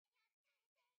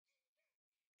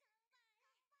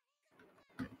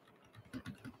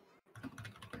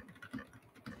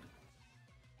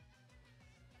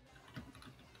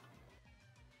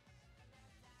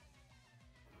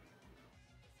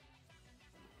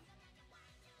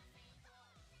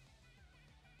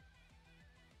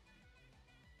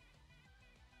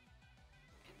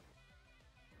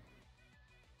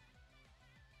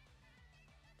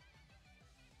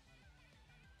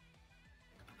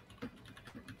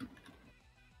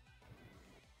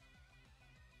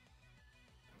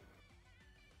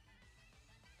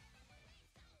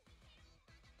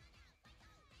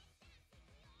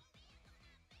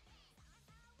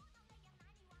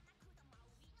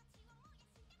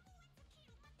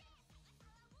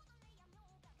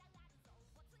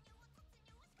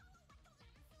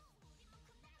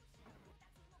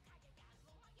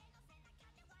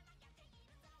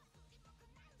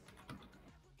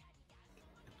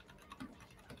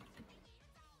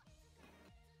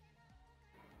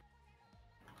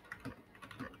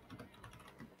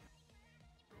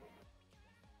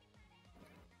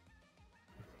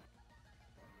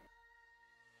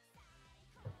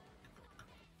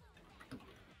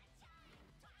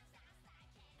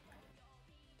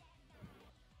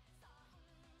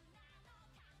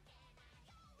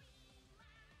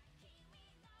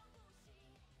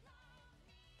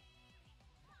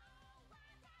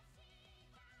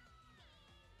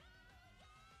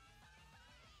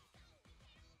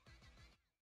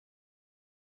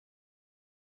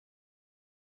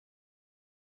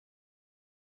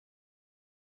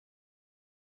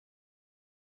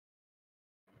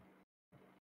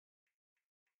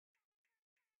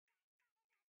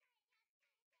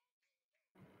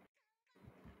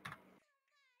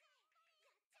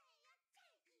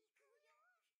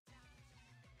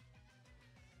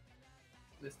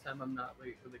This time I'm not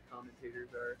late where the commentators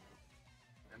are.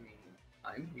 I mean,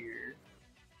 I'm here.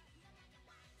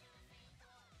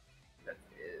 That's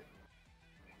it.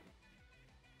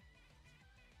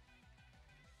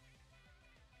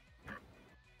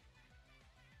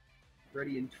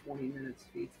 Ready in 20 minutes,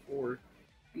 Fates 4.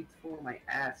 Fates 4 my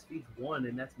ass. Fates 1,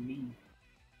 and that's me.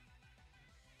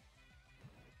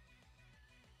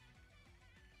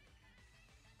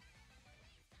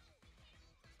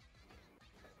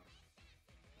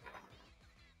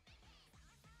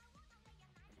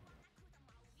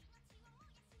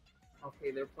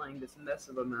 Okay, they're playing this mess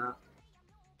of a map.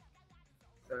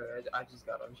 Sorry, I just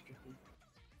got unstricken.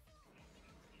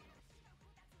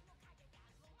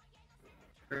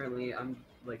 Currently, I'm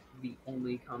like the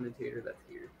only commentator that's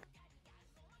here.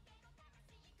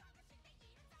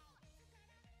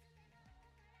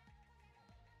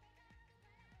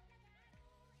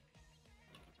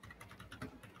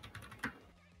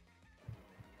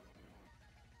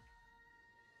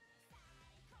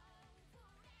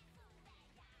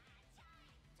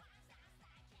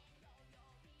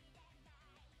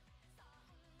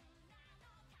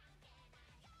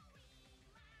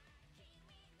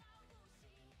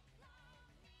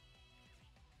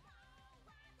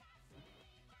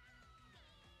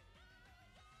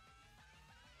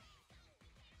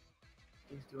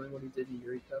 He's doing what he did in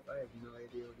Yuri Cup. I have no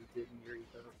idea what he did in Yuri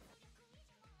Cup.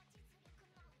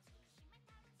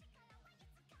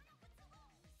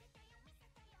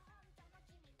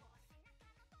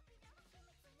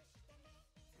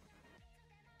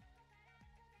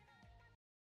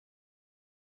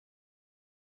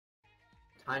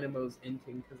 Tynamo's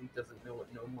inting because he doesn't know what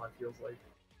no mod feels like.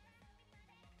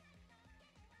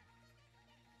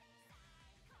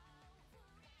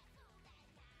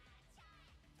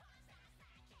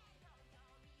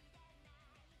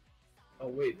 Oh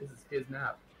wait, this is his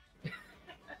map.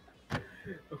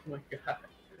 Oh my god.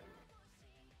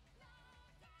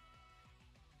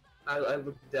 I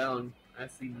look down, I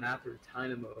see mapper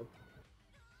Tynamo.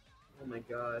 Oh my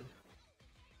god.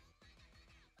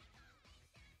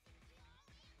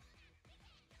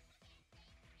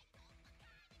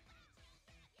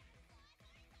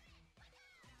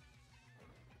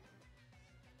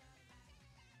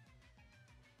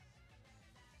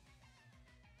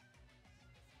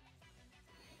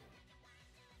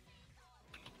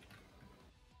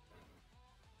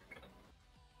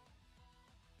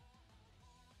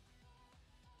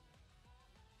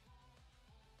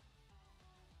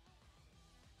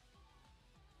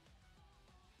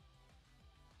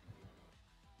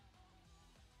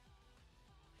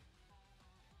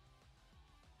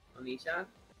 Onichan?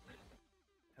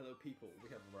 Hello, people. We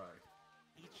have arrived.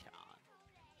 Ichan.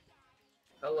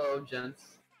 Hello,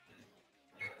 gents.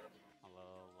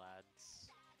 Hello, lads.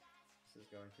 This is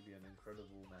going to be an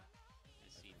incredible map. I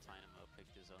see Tynamo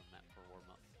picked his own map for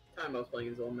warm-up. Tynamo's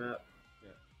playing his own map.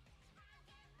 Yeah.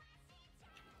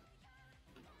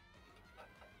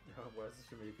 Why is there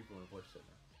so many people in the voice chat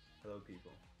now? Hello,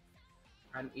 people.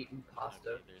 I'm eating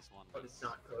pasta, Okay, there's one but it's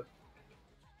not cooked.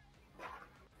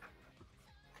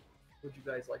 Would you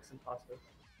guys like some pasta?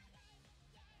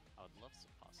 I would love some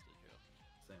pasta, Joe.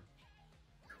 Same.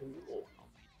 Cool. I'll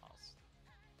eat pasta.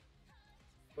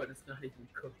 But it's not even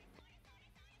cooked.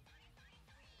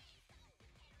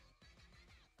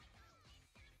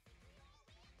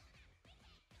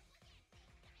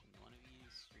 Can one of you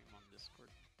stream on Discord?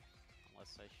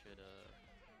 Unless I should,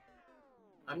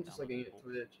 I'm just download looking the at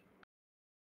Twitch.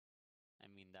 I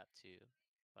mean that too,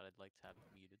 but I'd like to have it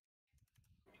muted.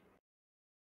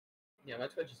 Yeah, my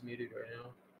Twitch is muted right now.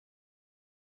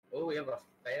 Oh, we have a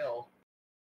fail.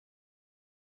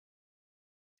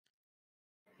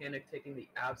 Hanik taking the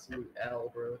absolute L,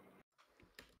 bro.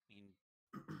 I mean,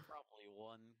 probably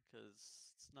one, because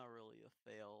it's not really a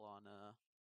fail on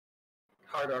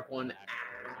Hard Rock 1. Is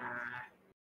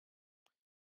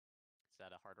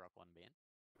that a Hard Rock 1 ban?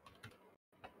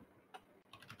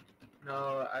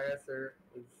 No, ISR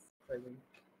is fighting.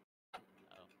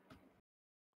 Oh.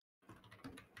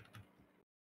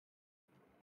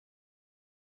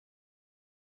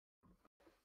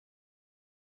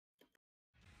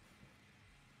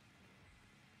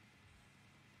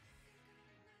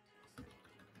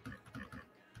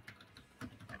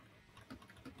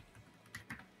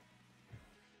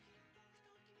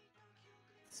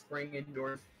 Spring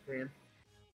indoors fan.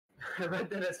 I read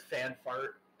that as fan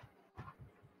fart.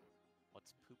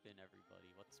 What's poopin', everybody?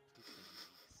 What's poopin',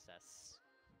 cess?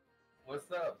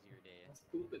 What's up? How's your day? What's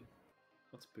pooping?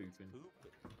 What's pooping?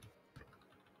 Poopin'.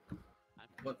 I'm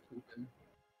What's pooping?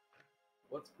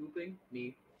 What's pooping?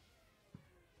 Me.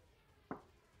 Oh,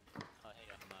 hey,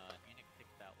 Hanik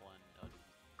picked that one out of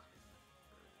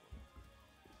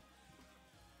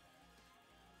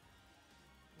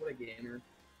a gamer.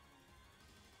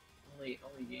 Only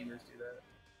gamers do that.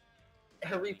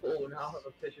 Every poll now have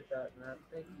a pitch at that, man.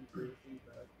 Thank you for your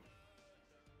feedback.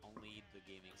 Only the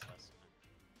gaming specimen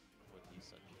would do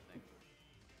such a thing.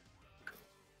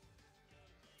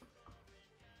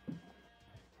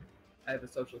 I have a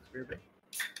social experiment.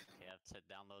 Okay, I have to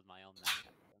download my own map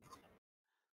pack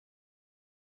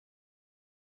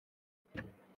then.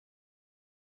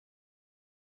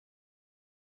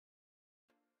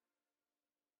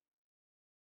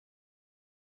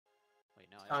 Wait,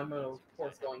 no, I have Tynamo, of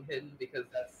course, going hidden because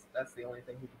that's the only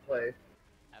thing he can play.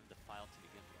 I have the file to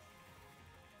begin with.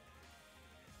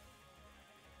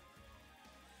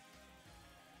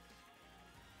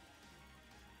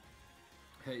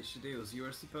 Hey Shideos, you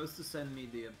are supposed to send me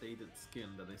the updated skin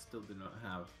that I still do not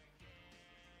have.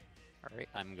 Alright,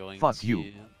 I'm going Fuck to...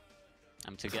 you.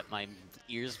 I'm to get my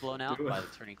ears blown out by the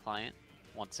turning client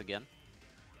once again.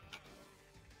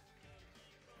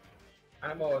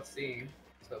 I'm OFC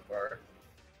so far.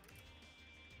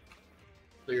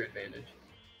 Clear advantage.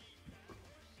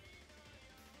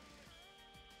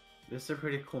 This is a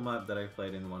pretty cool map that I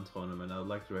played in one tournament. I would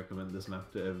like to recommend this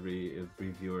map to every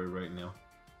viewer right now.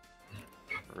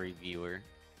 Reviewer.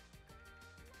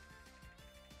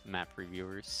 Map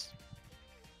reviewers.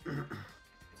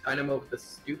 Tynamo with the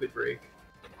stupid break.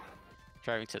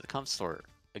 Driving to the comp store.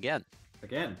 Again.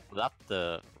 Again. Without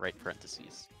the right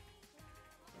parentheses.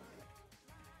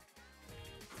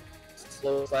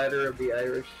 Slow slider of the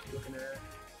Irish looking at.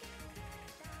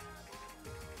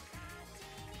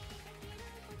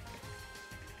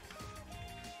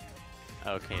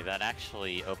 Okay, that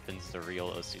actually opens the real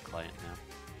OSU client now.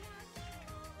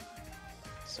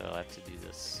 So I have to do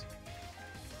this.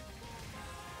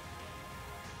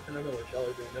 I don't know what y'all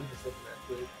are doing, I'm just looking at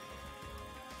Twitch.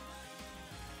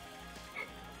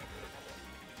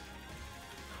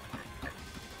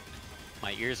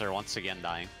 My ears are once again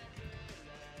dying.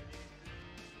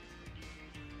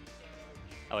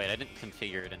 Oh wait, I didn't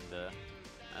configure it in the...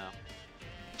 Oh.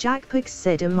 Jackpix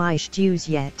said am I stews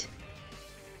yet?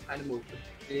 Tynamo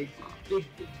with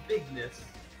the bigness.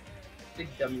 Big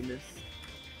dumminess.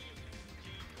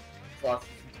 He's lost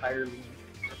his entire lead.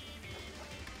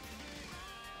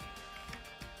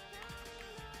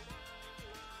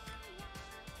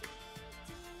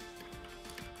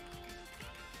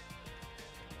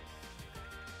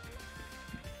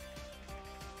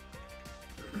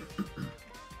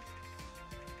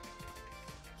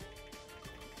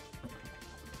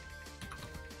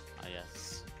 Ah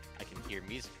yes, I can hear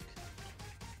music.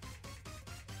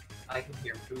 I can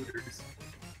hear booters.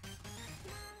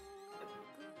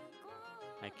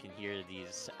 I can hear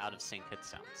these out-of-sync hit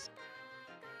sounds.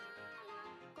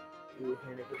 Ooh,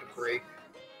 Hanik with a break.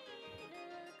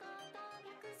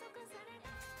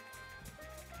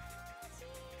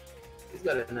 He's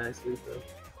got a nice lead though.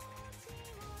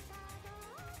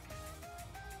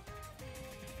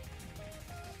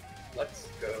 Let's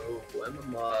go in the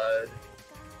mud.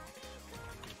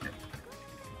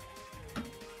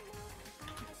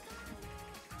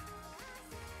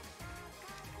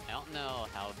 I don't know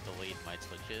how delayed my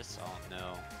Twitch is, so I don't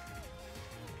know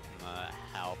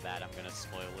how bad I'm gonna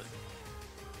spoil it.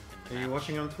 In Are the you match.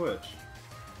 watching on Twitch?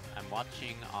 I'm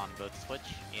watching on both Twitch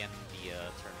and the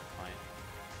tournament client.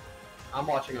 I'm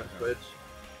watching on Twitch.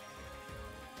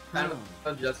 Hmm.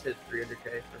 I just hit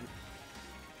 300k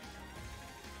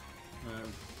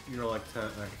from You're like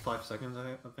 5 seconds,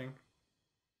 I think.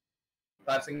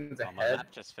 5 seconds Oh, my ahead.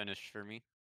 map just finished for me.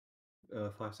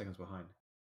 5 seconds behind.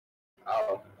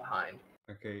 Oh, behind.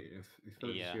 Okay, if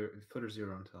Footer's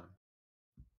zero on time.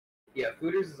 Yeah,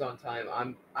 Fooders is on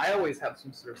time. I always have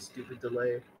some sort of stupid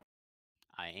delay.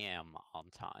 I am on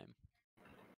time.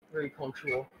 Very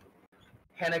punctual.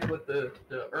 Hanik with the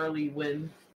early win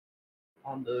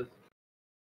on the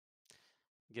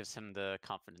Gives him the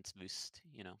confidence boost,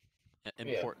 you know.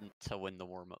 Important to win the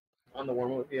warm-up. on the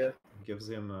warm up. Yeah, Gives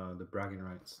him the bragging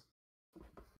rights.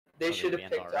 they Oh, should they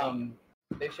have banned picked already?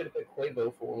 they should have picked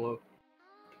Quavo for warm up.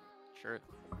 Sure.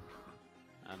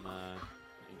 I'm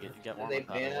get And warm they up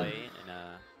out of the banned- way in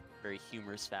a very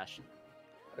humorous fashion.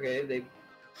 Okay,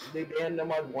 they banned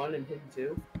Nomad 1 and Hidden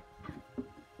 2.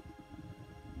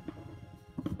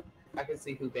 I can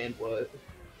see who banned what.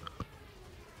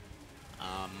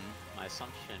 My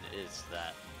assumption is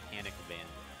that Hanik banned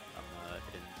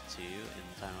Hidden 2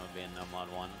 and Tynamo banned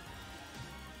Nomad 1.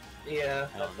 Yeah,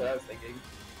 I that's don't what I know. was thinking.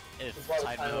 If That's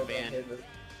why Tynamo Tynamo banned, Hidden.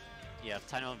 yeah, if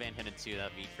Tynamo banned Hidden 2,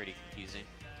 that'd be pretty confusing.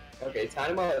 Okay,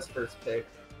 Tynamo has first pick.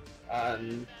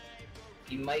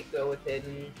 He might go with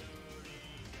Hidden.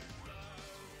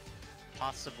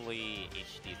 Possibly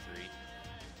HD3.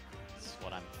 That's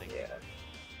what I'm thinking. Yeah.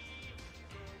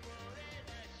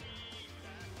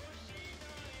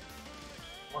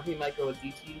 Or he might go with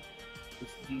DT.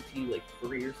 It's DT like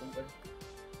 3 or something.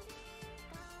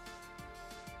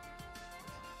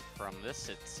 From this,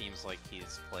 it seems like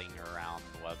he's playing around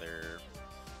whether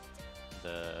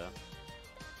the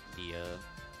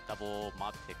double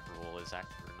mod pick rule is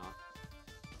active or not.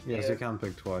 Yes, Yeah. you can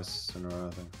pick twice in a row,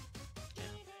 I think. Yeah.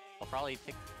 I'll probably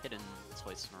pick hidden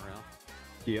twice in a row.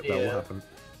 Yep, that will Yeah. happen.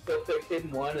 He'll pick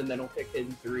hidden 1 and then he'll pick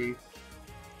hidden 3.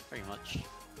 Pretty much.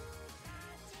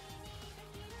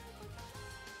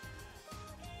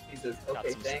 He says, Got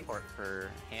okay, some thanks. support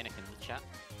for Hanik in the chat.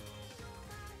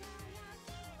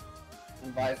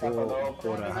 And buy Oh,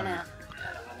 what a Hanik.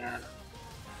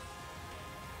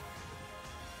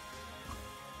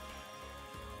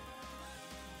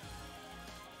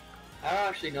 I don't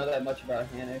actually know that much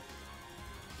about Hanik.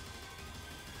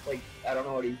 Like, I don't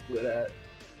know what he's good at.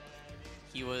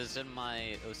 He was in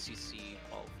my OCC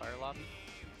qualifier lobby.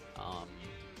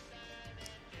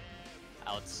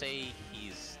 I would say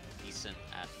he's decent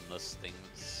at most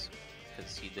things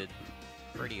because he did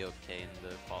pretty okay in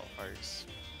the qualifiers,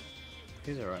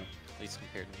 He's alright. at least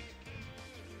compared to me.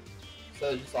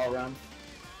 So just all around.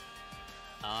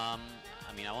 I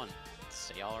mean, I wouldn't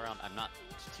say all around. I'm not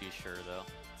too sure though.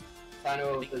 I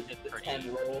know think the, he did the pretty-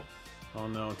 10 roll. Oh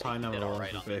no, I think he Tynamo did wants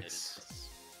alright to on the fix. hiddens.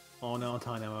 Oh no,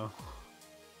 Tynamo.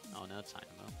 Oh no,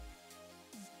 Tynamo.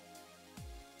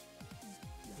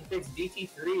 He picks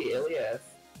DT3, alias.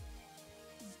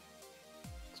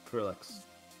 Skrillex.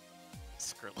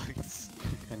 Skrillex.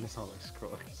 Kinda sound like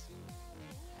Skrillex.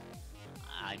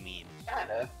 I mean,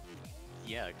 Kinda.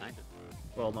 yeah, kind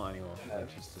of. Well, not anymore. Yeah.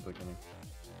 Just the beginning.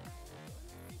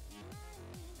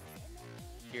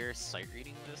 If you're sight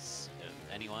reading this, if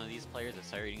any one of these players is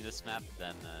sight reading this map,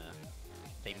 then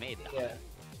they made that. Yeah.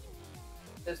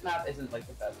 This map isn't like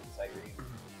the best in sight reading.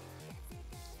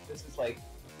 This is like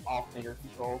off finger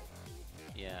control.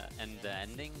 Yeah, and the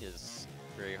ending is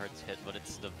very hard to hit, but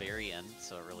it's the very end,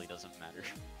 so it really doesn't matter.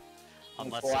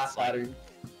 Unless the last it's like, pattern.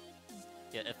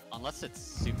 yeah, unless it's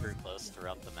super close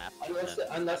throughout the map. Unless then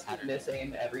unless that you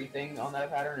pattern- misaim everything on that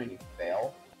pattern and you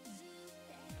fail.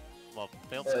 Well,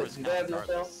 failed Do scores they count have no fail?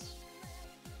 regardless.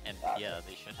 And Gotcha. yeah,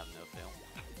 they should have no fail.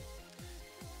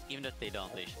 Even if they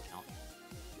don't, they should count.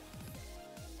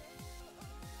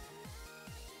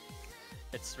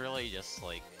 It's really just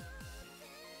like,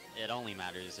 it only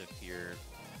matters if you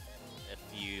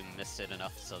miss it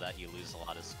enough so that you lose a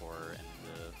lot of score and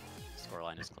the score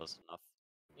line is close enough.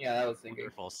 Yeah, that was thinking.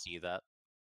 We'll see that.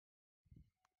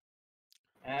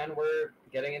 And we're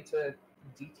getting into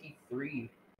DT3.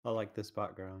 I like this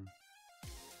background.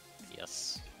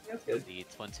 Yes. That's good. The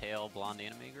twin tail blonde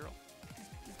anime girl.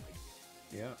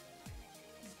 Yeah.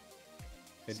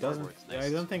 It Sword doesn't. works I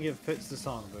nice. don't think it fits the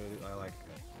song, but I like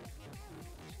it.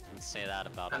 You can say that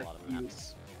about a Kinda lot of cute.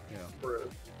 maps. Yeah. Bro. You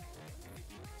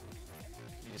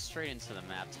go straight into the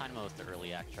map, Tynamo with the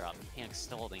early act drop, Hanik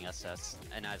still holding SS,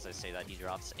 and as I say that, he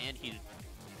drops, and he...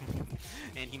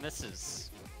 and he misses.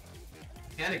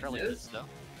 Hanik Barely missed? missed,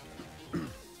 though.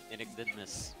 Hanik did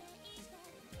miss.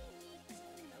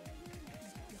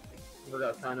 I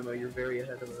forgot Tynamo, you're very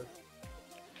ahead of us.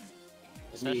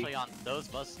 Especially on those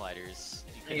buzz sliders,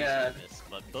 you can Yeah. see this,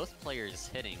 but both players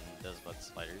hitting those buzz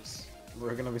sliders.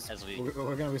 We're gonna be As we-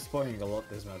 we're gonna be spoiling a lot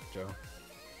this map, Joe.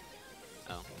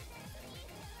 Oh.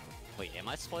 Wait, am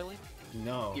I spoiling?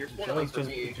 No, You're spoiling for just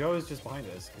me. Joe is just behind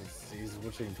us because he's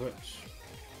watching Twitch.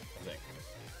 I think.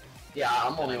 Yeah,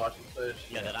 I'm only watching Twitch.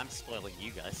 Yeah, that I'm spoiling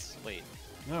you guys. Wait.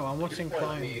 No, I'm watching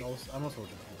spoiling me. Klein. I'm also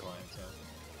watching Klein. So.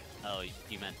 Oh,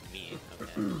 you meant me.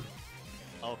 Okay.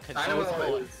 Oh, cause Tynamo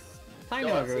oh, is...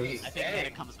 Tynamo Yo, goes. I think Dang.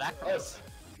 Hanik comes back from Oh. this.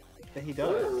 He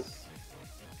does.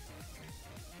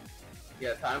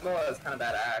 Yeah, Tynamo has kind of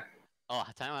bad act. Oh,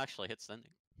 Tynamo actually hits the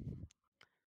ending.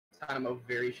 Tynamo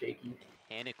very shaky.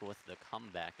 Hanik with the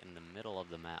comeback in the middle of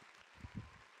the map.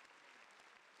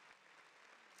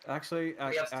 Actually,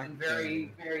 We have some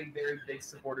very, very, very big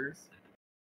supporters.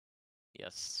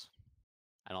 Yes.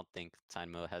 I don't think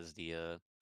Tynamo has the I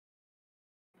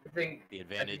think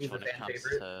advantage he's a when it fan comes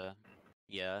favorite. to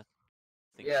yeah.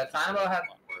 I think Yeah, he's Tynamo a had-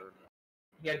 lot more-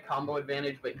 he had combo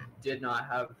advantage, but he did not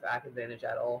have act advantage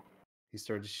at all. He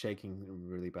started shaking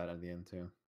really bad at the end too.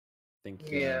 I think.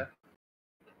 Yeah.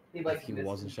 If he missed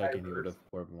wasn't his entire shaking, he would burst.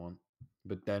 have won one.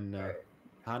 But then Right.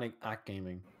 Hanik Act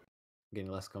Gaming,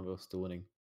 getting less combos, still winning.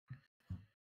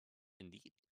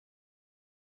 Indeed.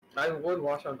 I would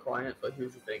watch on client, but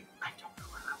here's the thing: I don't know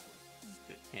how.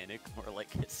 Hanik more like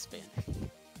Hispanic.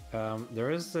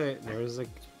 There is a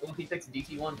Well, he picks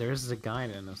DT1. there is a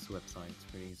guide on this website. It's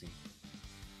pretty easy.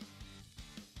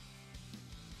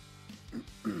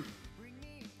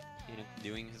 Hanik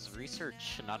doing his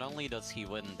research. Not only does he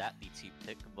win that DT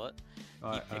pick, but he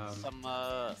Alright, picks some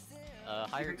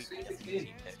higher BPM DT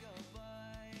pick.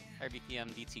 Higher BPM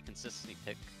DT consistency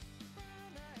pick.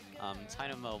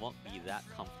 Tynamo won't be that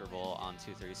comfortable on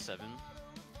 237.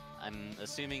 I'm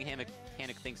assuming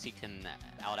Hanik thinks he can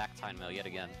outact Tynamo yet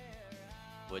again,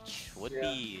 which would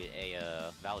be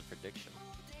a valid prediction.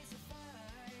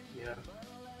 Yeah.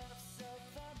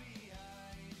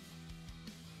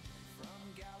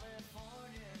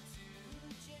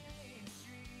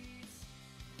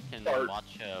 Can Bart.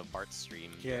 watch Bart's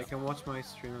stream. yeah, you can watch my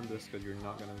stream on Discord. You're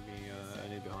not gonna be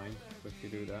any behind if you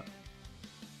do that.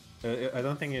 I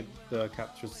don't think it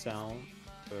captures sound,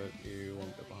 but you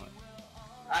won't get behind.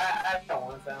 I don't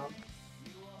want to sound.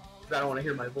 Because I don't want to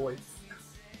hear my voice.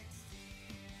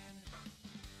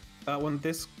 On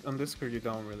Discord, you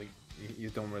don't really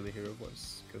hear a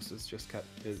voice because it just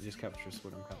captures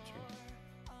what I'm capturing.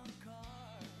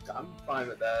 I'm fine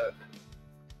with that.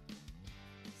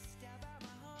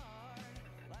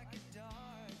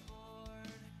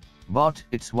 But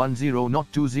it's 1-0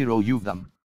 not 2-0 you've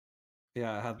them.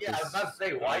 Yeah, I had Yeah, I was this. about to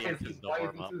say, why yeah, is he there's no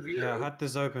 2-0? Yeah, I had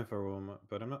this open for a warm up,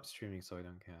 but I'm not streaming, so I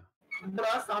don't care.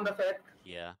 Bruh, sound effect.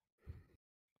 Yeah,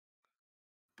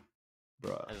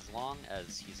 Bruh. as long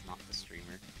as he's not the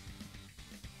streamer.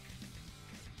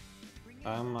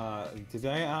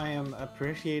 Today I am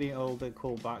appreciating all the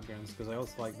cool backgrounds because I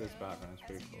also like this background. It's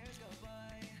pretty cool.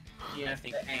 Yeah, I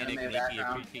think the Hanik anime may be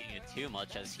background. appreciating it too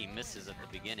much as he misses at the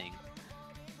beginning.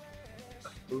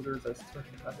 Booters are still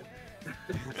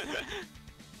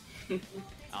I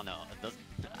don't know.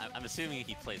 I'm assuming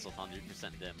he plays with 100%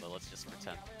 dim, but let's just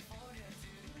pretend.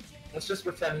 Let's just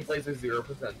pretend he plays with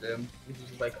 0% dim. He's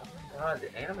just like, oh my god,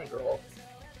 the anime girl.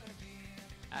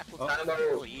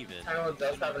 Tynamo even. Tynamo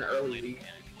does have an early lead.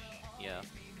 Yeah.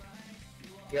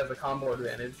 He has a combo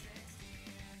advantage.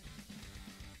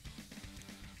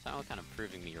 Tynamo kind of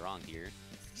proving me wrong here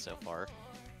so far.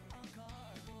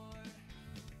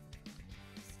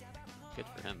 Good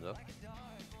for him though.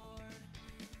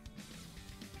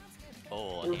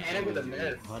 Oh, Ooh, Hanik with a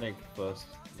miss. Hanik first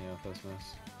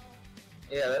miss.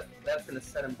 Yeah, that's gonna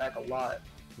set him back a lot.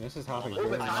 This is happening. Oh,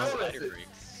 really but nice. Tynamo spider misses.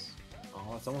 breaks.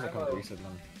 Oh, it's almost like a Tynamo. reset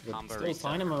then. But Combo still reset.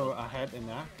 Tynamo ahead in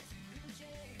that.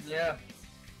 Yeah.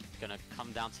 Gonna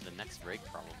come down to the next break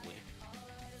probably.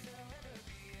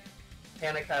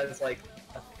 Hanik has like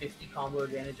a 50 combo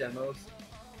advantage at most.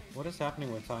 What is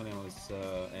happening with Tynamo's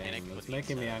aim? Hanik It's with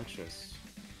making me these, anxious.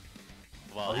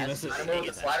 Well, Oh, he that's misses. Tynamo with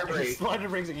a slider break. Slider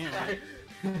breaks again.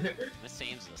 This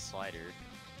aims the slider.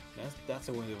 That's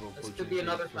a window of This opportunity could be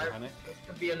another for slider. Hanik. This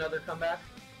could be another comeback.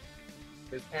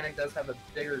 Because Hanik does have a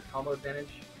bigger combo advantage.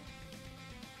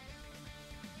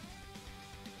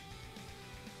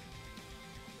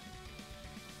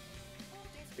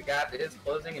 The gap is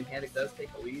closing and Hanik does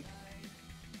take the lead.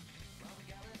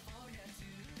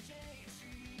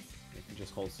 You can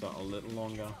just hold start a little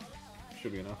longer.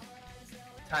 Should be enough.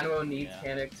 Tynamo needs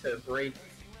Yeah. Hanik to break,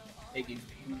 maybe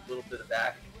lose a little bit of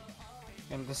back.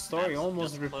 And the story That's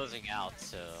almost just closing out,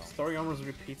 so story almost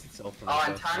repeats itself. From Oh,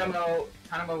 the and first set.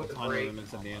 Tynamo with the Tynamo break.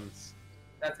 limits at the end.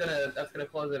 That's gonna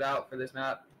close it out for this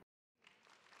map.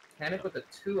 Hanik with a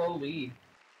 2-0 lead,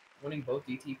 winning both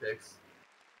DT picks.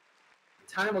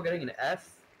 Tynamo getting an S,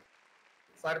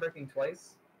 slider breaking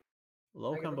twice.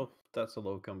 Low Negative. combo. That's a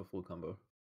low combo, full combo.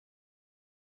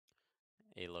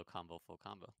 a low combo, full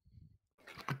combo.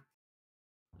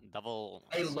 Double.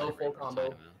 A slider low break full for combo.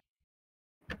 Tynamo.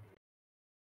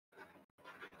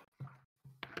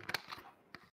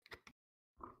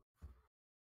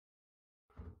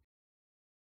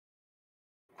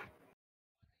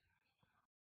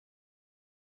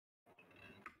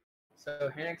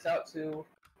 So Hanik's out to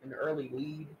an early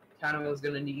lead. Tynamo's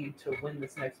gonna need to win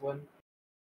this next one.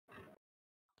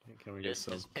 Can we It get is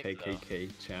some his pick, though.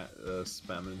 KKK chat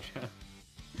spam in chat?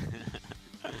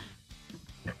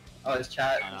 Oh, his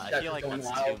chat. I His feel chat's like going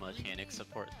that's wild. too much Hanik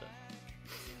support though.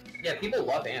 Yeah, people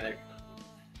love Hanik.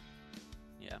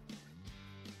 Yeah.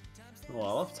 Well,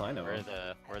 I love Tynamo.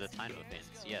 We're the Tynamo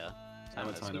fans. Yeah. I'm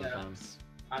a Tynamo's Tynamo Yeah. fan.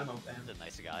 Tynamo fan. He's a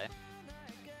nice guy.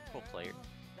 Cool player.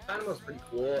 Tynamo's pretty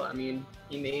cool. I mean,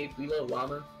 he made We Love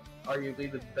Llama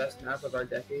arguably the best map of our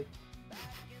decade.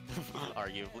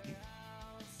 Arguably.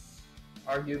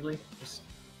 Arguably. Just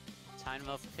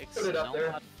Tynamo picks Put it up there.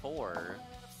 Nomad 4.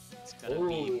 It's gonna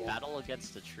be Ooh. Battle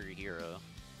Against the True Hero.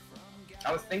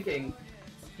 I was thinking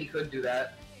he could do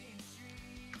that.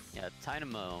 Yeah,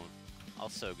 Tynamo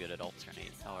also good at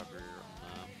alternate. However,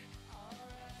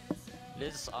 it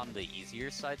is on the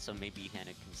easier side, so maybe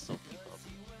Hanik can still keep up.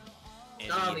 And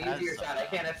Not on he the has, easier side. I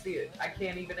can't FC it. I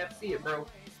can't even FC it, bro.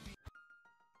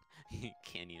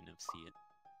 Can't even see it.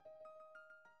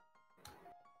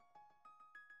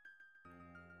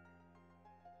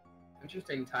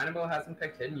 Interesting. Tynamo hasn't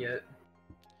picked hidden yet.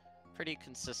 Pretty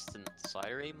consistent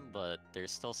side aim, but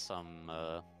there's still some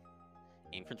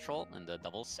aim control in the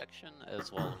doubles section,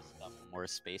 as well as more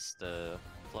space to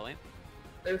flow aim.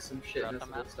 There's some shit Throughout the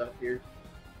missable map. stuff here.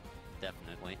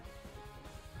 Definitely.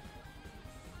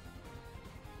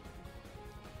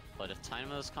 But if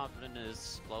Tynamo is confident in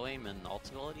his flow aim and ult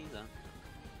ability, then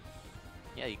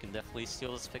yeah, you can definitely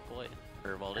steal this pick away.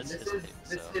 Or well, And this is this his is pick,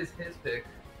 this so is his pick.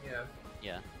 Yeah.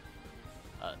 yeah.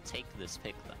 Take this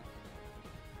pick then.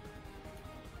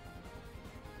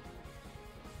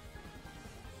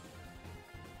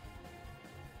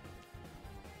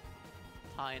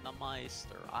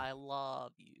 Dynameister, I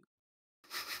love you.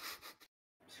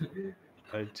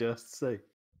 I just say.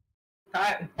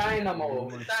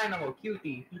 Tynamo, Tynamo,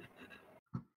 cutie.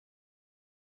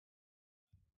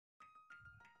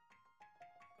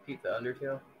 Pizza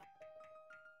Undertale.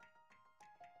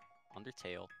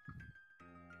 Undertale.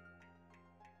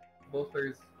 Both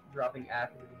players dropping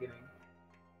at the beginning.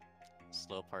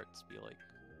 Slow parts be like.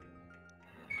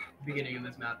 Beginning of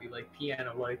this map be like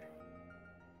piano like.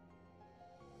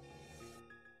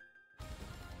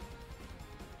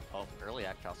 Oh, early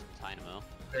act cross from Tynamo.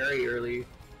 Very early.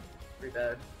 Pretty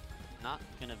bad. Not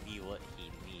gonna be what he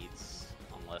needs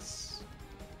unless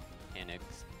Hanik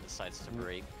decides to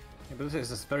break. Yeah, but this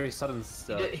is a very sudden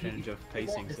He- change of he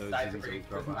won't pacing, so decide it's to easy to break,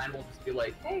 drop because out. mine will just be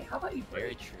like, hey, how about you Very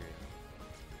break? true.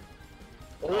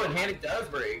 Oh, and Hanik does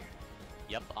break.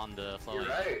 Yep, on the flow You're aim.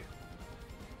 right.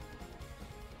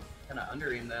 Kinda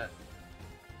under-aim that.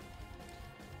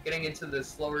 Getting into the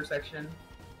slower section.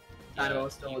 Tynamo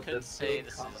still you with could the say big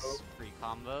this combo. is free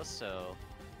combo, so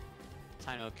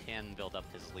Tynamo can build up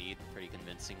his lead pretty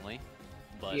convincingly.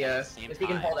 But Yeah, at the same if he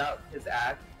can time, hold out his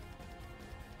act.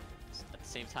 at the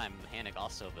same time, Hanik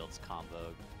also builds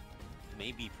combo,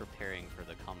 maybe preparing for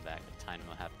the comeback if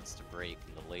Tynamo happens to break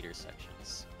in the later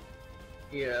sections.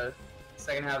 Yeah,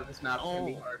 second half of this map is gonna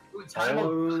be Oh. hard. Ooh,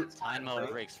 Tynamo, Tynamo break.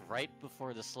 breaks right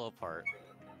before the slow part.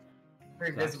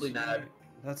 Very visibly mad.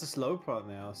 That's a slow part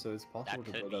now, so it's possible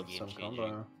to could build be up some game-changing.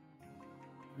 combo.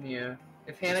 Yeah,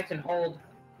 if Hanik can hold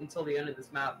until the end of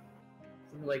this map,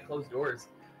 something like closed doors.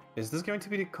 Is this going to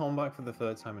be the comeback for the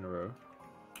third time in a row?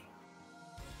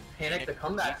 Hanik the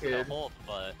comeback needs to kid. hold,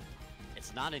 but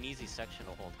it's not an easy section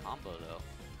to hold combo though.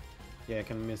 Yeah, it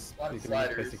can miss. Lot of You can miss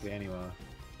sliders. basically anywhere.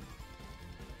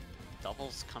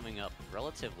 Doubles coming up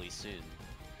relatively soon.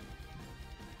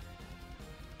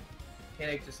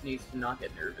 Hanik just needs to not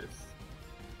get nervous.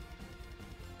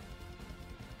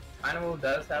 Tynamo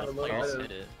does have a Both little players bit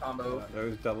hit of it. combo.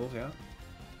 Those doubles, yeah.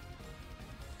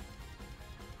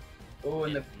 Oh,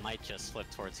 and It might just flip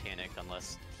towards Hanik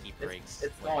unless he breaks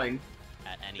it's like, going.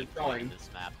 at any it's point in going. this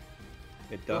map.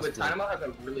 It Oh, does. but Tynamo has a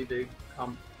really big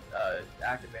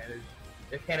act advantage.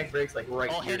 If Hanik breaks like right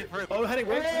Oh, here. Hanik broke! Oh, Hanik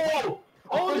breaks! Oh!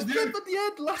 Oh, it's dude! good at the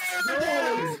end! Last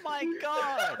Oh my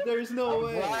god! There's no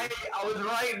way! Right, I was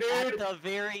right, At dude! the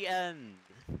very end!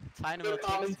 Tynamo The takes it.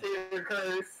 commentator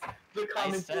curse. The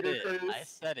I said commentator it. curse. I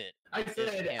said it. I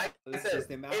said, Yeah. I This said, is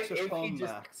the match of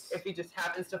comebacks. if he just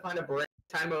happens to find a break,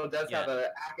 Tynamo does Yeah. have an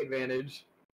act advantage.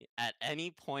 At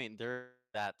any point during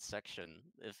that section,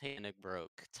 if Hanik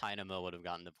broke, Tynamo would have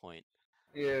gotten the point.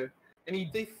 Yeah, and he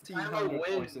 1,500 points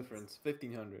wins. difference.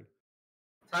 1,500.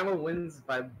 Tynamo wins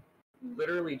by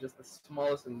literally just the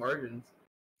smallest of margins.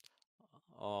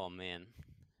 Oh man.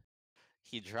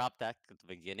 He dropped that at the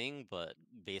beginning, but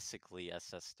basically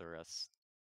SS the rest.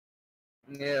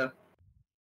 Yeah,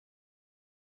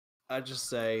 I just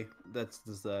say that's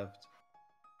deserved.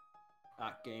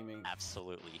 At gaming.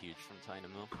 Absolutely huge from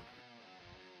Tynamo.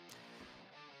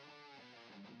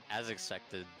 As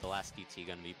expected, the last DT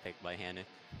gonna be picked by Hanik.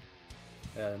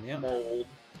 Yeah. mold.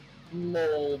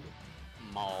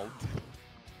 Mauled.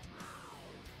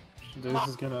 This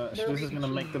is gonna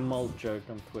make the mold joke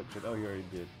on Twitch. Oh, you already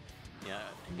did. Yeah,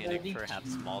 Moldy Hanik perhaps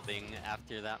cheese. maulding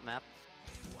after that map.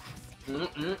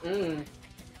 Mm-mm-mm.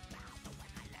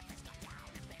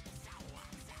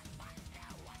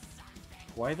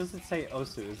 Why does it say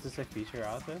Osu? Is this a feature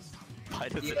artist? Why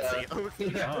does it Yeah. say oh?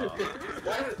 Yeah.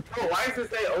 Oh. why does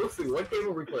it say Osu? What game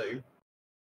are we playing?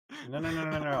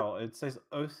 No. It says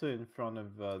Osu in front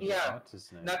of the Yeah.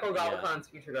 artist name. Neko Galvacon's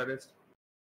featured artist.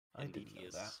 I Indeed didn't he know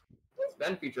is. that. He's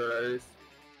been featured artist.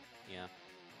 Yeah.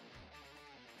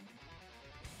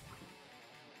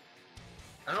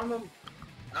 I don't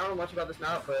know much about this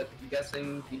map, but I'm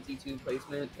guessing DT2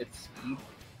 placement, it's speed.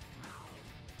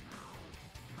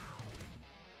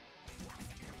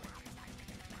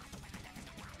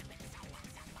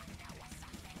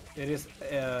 It is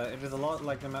a lot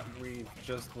like the map we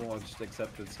just watched,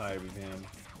 except it's higher BPM.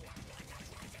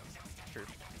 Sure.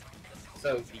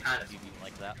 So, kind You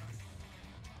like that?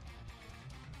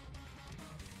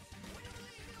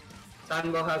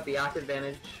 Tynamo has the act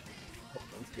advantage.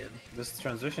 Once again. This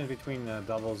transition between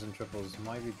doubles and triples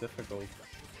might be difficult.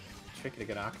 Tricky to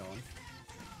get ACK on.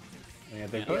 Yeah,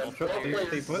 they put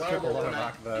triple on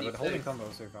ACK there, but holding combo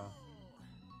so far.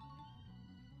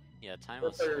 Yeah,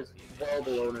 Tynamo's Players well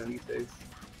below 96.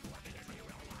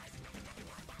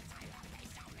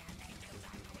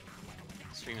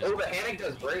 Oh, but Hanik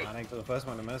does great. Hanik for the first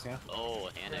one to miss, yeah. Oh,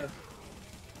 Hanik. Yeah.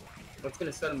 That's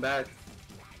gonna set him back.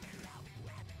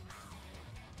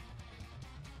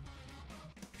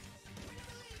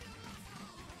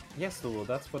 Yes, Lulu,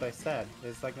 that's what I said.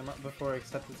 It's like the map before,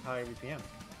 except it's higher BPM.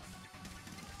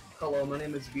 Hello, my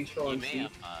name is Vishal You and may C.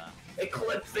 have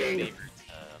Eclipsing! favored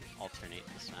alternate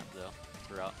this map though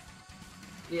throughout.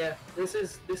 Yeah, this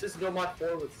is no mod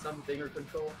 4 with some finger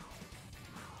control.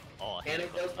 Oh,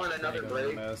 Hanik does find another Hanik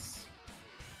break. miss.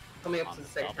 Coming up to the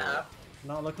second Double. half.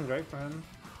 Not looking great for him.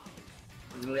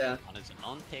 Yeah. On his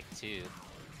own pick too.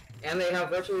 And they have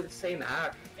virtually the same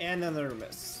act. And another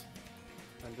miss.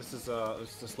 And this is a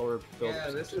slower build.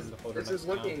 Yeah, this is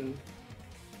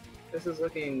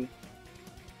looking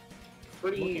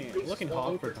pretty looking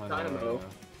strong hot for for Tynamo. Tynamo.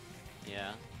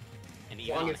 Yeah. And As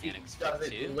even long on as he Hanik's pick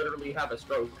doesn't too. literally have a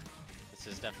stroke. This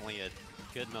is definitely a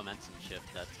good momentum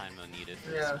shift that Tynamo needed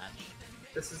for Yeah.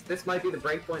 this match. This might be the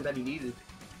break point that he needed.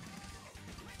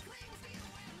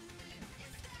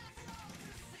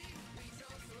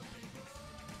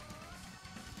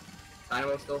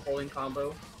 Tynamo still holding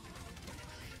combo.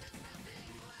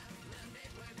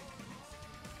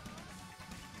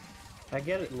 I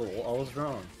get it, lol. I was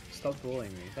wrong. Stop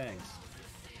bullying me. Thanks.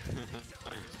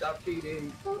 Stop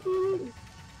cheating. Stop cheating.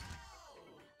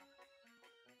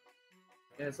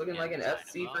 And it's looking like an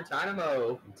FC for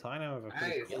Tynamo. Tynamo have a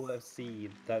pretty Nice. cool FC.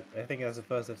 That I think that's the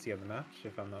first FC of the match,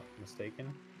 if I'm not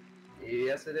mistaken.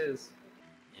 Yes, it is.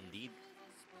 Indeed.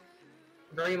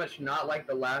 Very much not like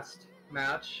the last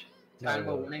match.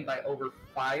 Tynamo winning by over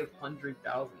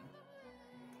 500,000.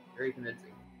 Very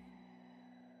convincing.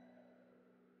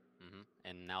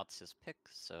 And now it's his pick,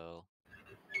 so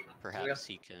perhaps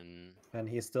he can. And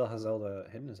he still has all the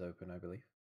hiddens open, I believe.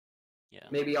 Yeah.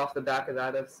 Maybe off the back of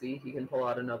that FC, he can pull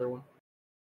out another one.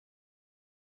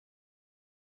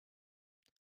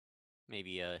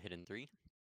 Maybe a hidden 3.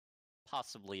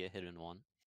 Possibly a hidden 1.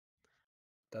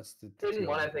 That's the Hidden two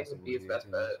one, I other think, would be his best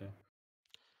possibilities,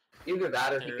 bet. Either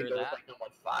that or he Either could go with that. like number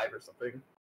 5 or something.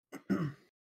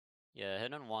 Yeah,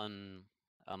 hidden 1.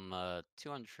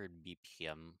 200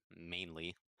 BPM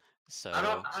mainly. So I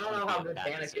don't know how good good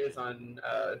Hanik is on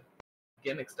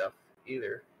gimmick stuff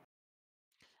either.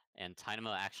 And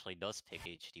Tynamo actually does pick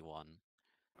HD1.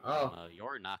 Oh,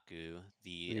 Your Naku,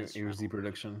 the Here's the instrumental.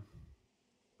 prediction.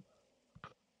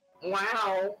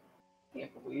 wow!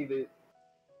 Can't believe it.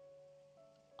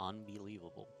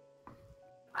 Unbelievable.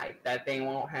 That thing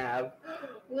won't have.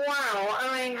 Wow,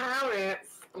 I have it.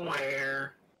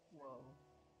 Swear.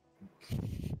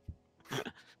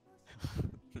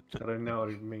 I don't know what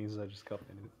it means, I just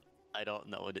copied it. I don't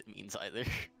know what it means either.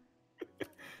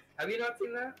 Have you not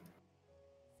seen that?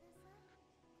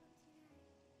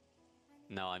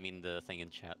 No, I mean the thing in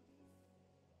chat.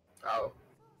 Oh.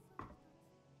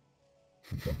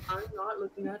 I'm not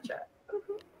looking at chat.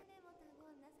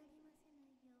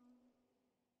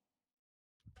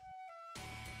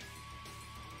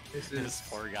 This is This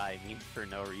poor guy memed for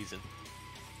no reason.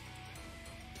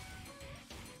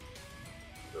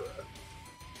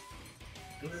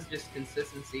 This is just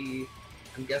consistency.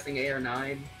 I'm guessing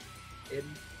AR9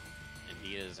 hidden.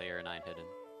 Indeed is AR9 hidden.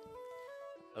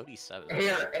 OD7.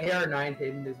 AR9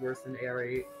 hidden is worse than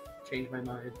AR8. Changed my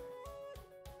mind.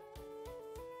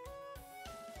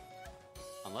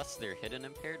 Unless they're hidden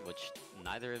impaired, which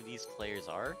neither of these players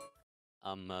are,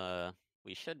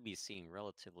 we should be seeing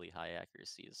relatively high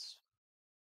accuracies.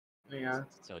 Yeah.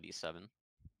 It's OD7.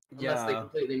 Unless they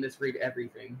completely misread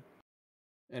everything.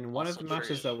 And one of the Also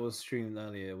matches true. that was streamed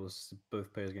earlier was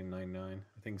both players getting 99.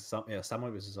 I think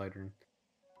Samuel versus Idrin.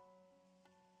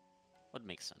 Would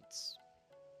make sense.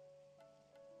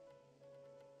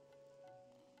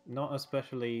 Not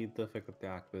especially difficult to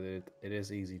act, but it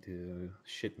is easy to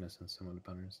shit miss on some of the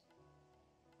punters.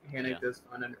 Hanik Yeah. does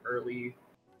find an early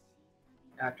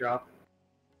act drop.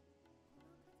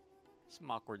 Some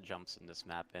awkward jumps in this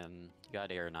map, and you got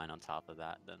AR9 on top of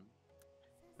that, then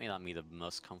may not be the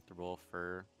most comfortable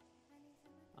for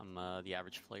the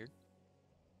average player.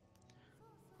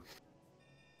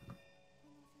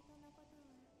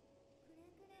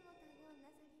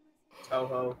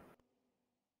 Toho.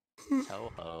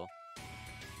 Toho.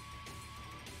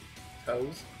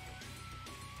 Toes.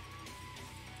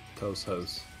 Toes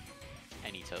hose.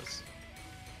 Any toast.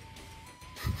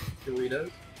 Doritos.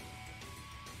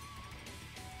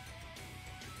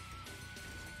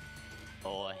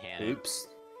 Oh, Hanik. Oops.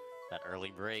 That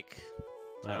early break.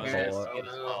 That Tynamo was Yes, all gonna see it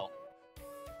as no. well.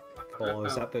 Cole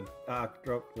is at the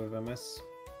drop with a miss.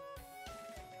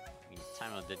 I mean,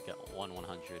 Tynamo did get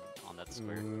 100 on that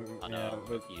square. Oh, yeah, no,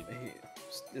 but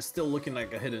it's still looking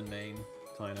like a hidden main,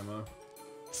 Tynamo.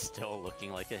 Still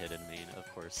looking like a hidden main, of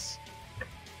course.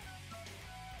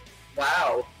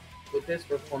 Wow. With this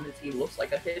performance, he looks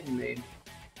like a hidden main.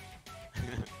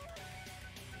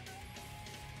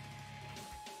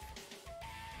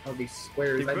 Oh, these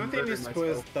squares. They I've both have these murdered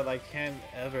squares myself. that I can't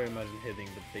ever imagine hitting,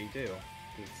 but they do.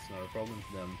 It's not a problem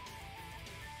for them.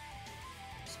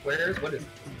 Squares? What is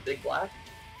this? Big Black?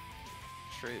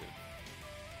 True.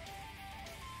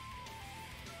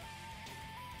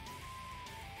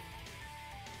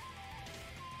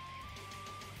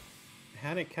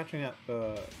 Hanik catching up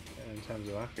in terms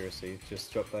of accuracy,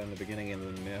 just dropped that in the beginning and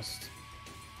then missed.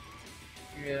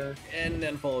 Yeah. And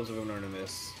then follows with another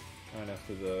miss right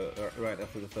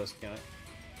after the first count.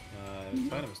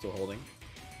 Tynamo's still holding.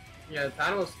 Yeah,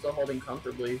 Tynamo's still holding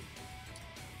comfortably.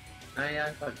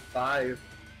 99.5.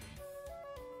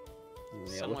 Yeah,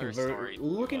 Similar story to,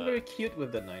 looking very cute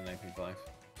with that 99.5.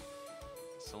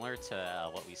 Similar to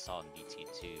what we saw in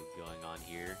BT2 going on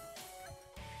here.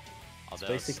 It's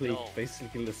Although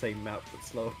basically the same map but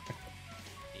slow.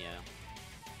 Yeah.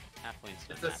 Halfway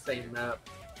into It's the the same map.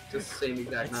 Just the same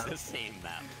exact It's map. the same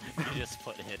map. You just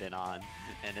put hidden on,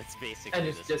 and it's basically And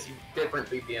it's the just same. different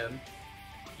VPN.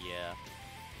 Yeah.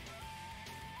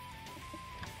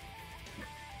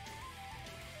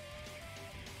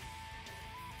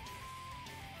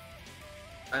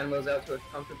 Dynamo's out to a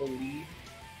comfortable lead.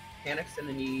 Hanik's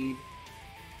gonna need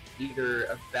either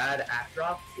a bad act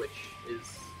drop, which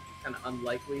is kind of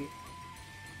unlikely,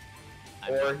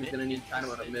 I'm or a he's bit gonna need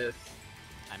Tynamo to interested- miss.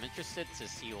 I'm interested to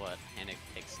see what Hanik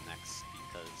picks next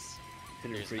because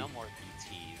Hidden there's free. no more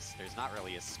BTs. There's not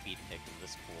really a speed pick in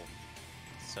this pool,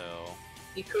 so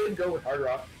He could go with Hard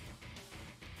Rock.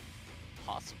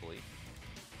 possibly.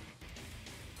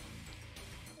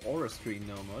 Or a screen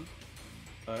nomad.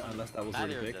 Unless that was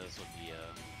neither really of big. those would be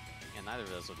neither of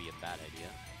those would be a bad idea.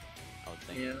 I would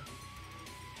think. Yeah.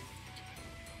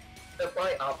 They'll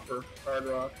probably opt for Hard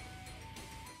Rock.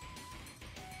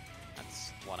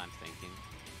 That's what I'm thinking.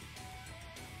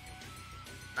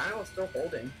 Dynamo's still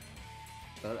holding.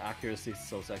 That accuracy is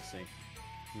so sexy.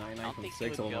 I don't think he 99.6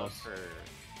 would go almost. for.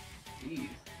 Jeez.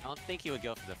 I don't think he would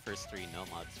go for the first 3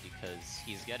 nomads because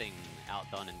he's getting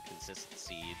outdone in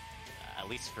consistency, at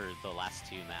least for the last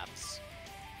 2 maps.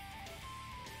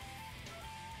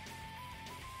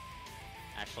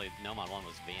 Actually, Nomad 1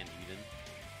 was banned even.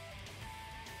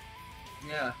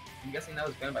 Yeah, I'm guessing that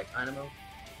was banned by Tynamo.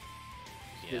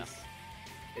 Yeah.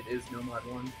 It is Nomad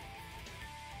 1. Indeed.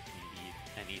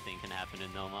 Anything can happen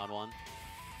in Nomad 1.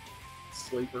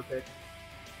 Sleeper pick.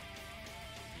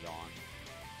 Yawn.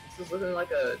 This is looking like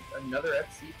another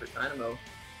FC for Tynamo.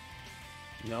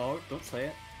 No, don't say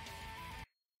it.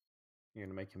 You're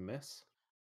gonna make him miss.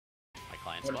 My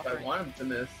client's What if I buffering. want him to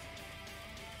miss?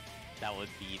 That would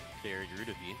be very rude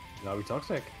of you. Now be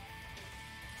toxic.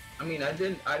 I mean, I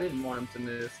didn't want him to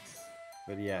miss.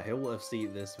 But yeah, he'll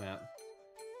FC this map.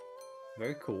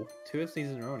 Very cool. 2 FCs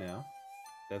in a row now.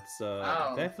 That's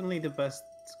Wow. definitely the best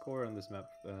score on this map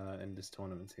in this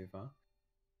tournament so far.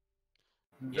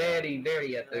 Very,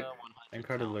 very epic. 100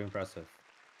 Incredibly now. impressive.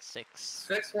 6.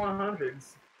 6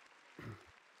 100s.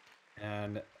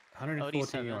 And 114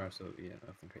 OD7. yards, so yeah,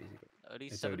 nothing crazy. But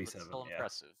 87, but 87, still yeah.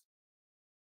 impressive.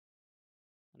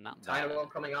 Not bad. Tynamo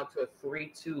coming out to a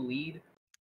 3-2 lead.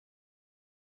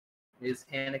 Is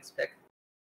Hanik's pick.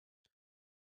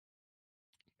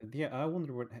 Yeah, I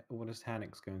wonder what is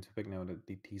Hanik's going to pick now that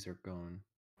DTs are gone.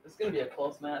 This is going to be a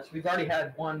close match. We've already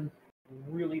had one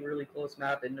really, really close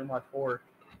map in Nomad 4.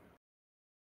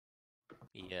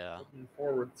 Yeah. Looking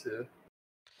forward to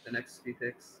the next few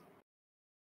picks.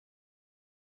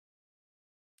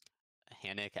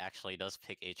 Hanik actually does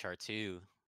pick HR2,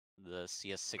 the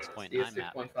CS 6.9 CS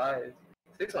map. 6.5.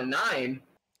 6.9?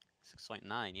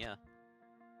 6.9, yeah.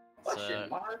 Question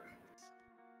mark?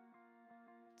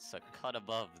 It's a cut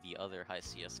above the other high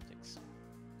CS picks.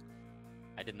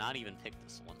 I did not even pick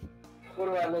this one. What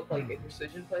do I look like, a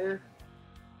precision player?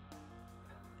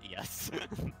 Yes.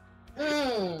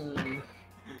 Mm.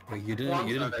 Wait, you Well, I'm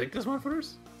didn't sorry. pick this one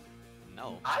first?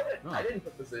 No, I Oh. didn't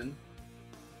put this in.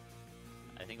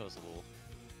 I think it was a little.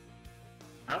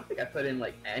 I don't think I put in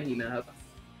like any map.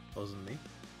 Wasn't me.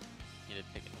 You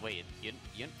didn't pick. Wait, you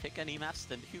didn't pick any maps?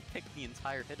 Then who picked the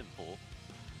entire hidden pool?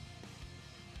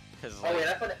 Because Oh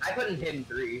yeah, I put in hidden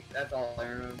 3. That's all I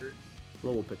remember.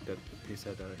 Lowell picked it. He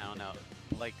said that. I don't know.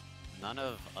 Like none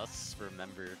of us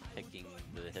remember picking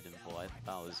the hidden pool. I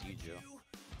thought it was you, Joe.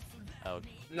 Oh.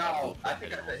 No, I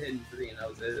think I put hidden 3 and that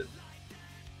was it.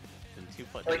 Then 2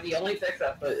 put. Like the only picks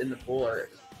I put in the pool are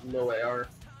low AR.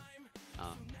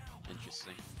 Oh,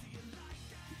 interesting.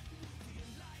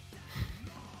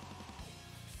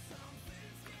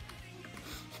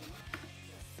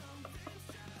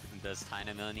 Does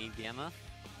Tynamo need Gamma?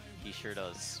 He sure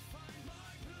does.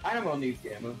 Tynamo needs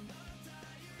Gamma.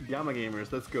 Gamma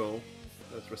gamers, let's go.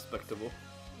 That's respectable.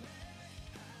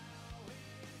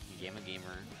 Gamma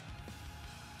gamer.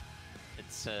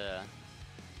 It's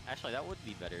actually that would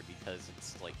be better because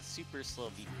it's like super slow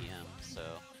BPM, so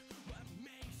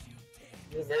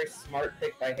It was a very smart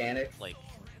pick by Hanik. like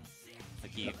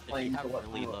if you playing have for what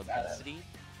really we were low bad at. density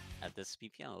at this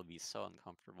BPM, it would be so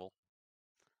uncomfortable.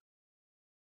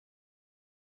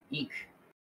 Eek.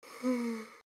 I'm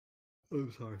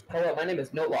sorry. Hello, my name is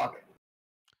Notelock.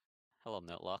 Hello,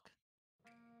 Notelock.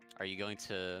 Are you going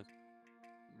to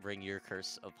bring your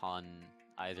curse upon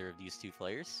either of these 2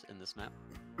 players in this map?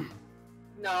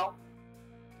 No.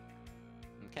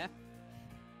 Okay.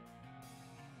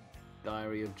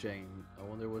 Diary of Jane. I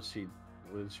wonder what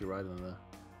did she write on there?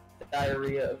 The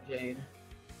Diarrhea of Jane.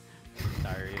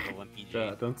 Diary of a Wimpy Yeah,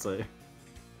 Jane. don't say.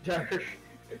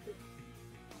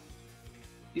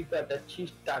 You've got that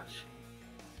cheese touch.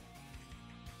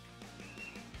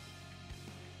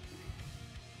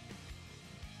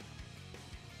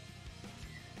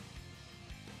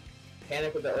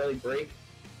 Panic with the early break.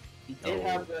 He did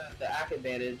have the ACK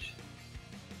advantage.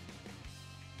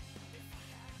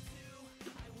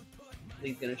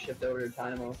 He's gonna shift over to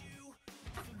Tynamo.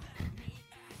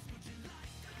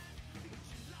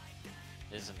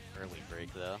 It is an early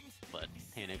break though, but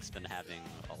Hanik's been having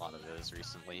a lot of those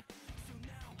recently.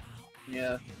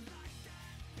 Yeah.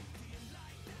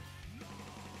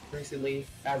 Recently,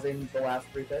 as in the last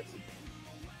 3 picks.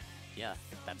 Yeah,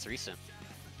 that's recent.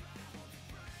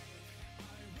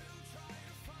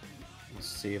 Let's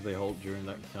see if they hold during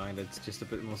that kind. It's just a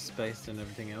bit more spaced than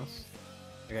everything else.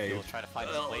 Okay, We'll try to find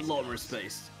his a place. lot more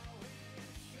spaced.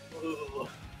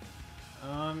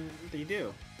 They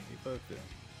do. They both do.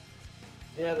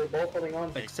 Yeah, they're both holding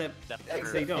on. Except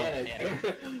Except they don't. Panic.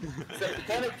 Except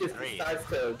Panic just Great. decides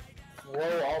to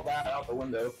throw all that out the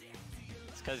window.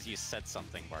 It's because you said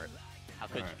something, Bart. How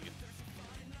could Alright. you?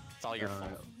 It's all your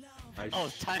fault. I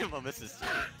Tynamo misses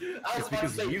too. I was It's about to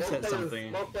because say, you both said players-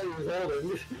 something. Both players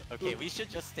holding. Okay, we should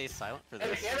just stay silent for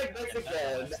And this. Panic makes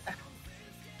again.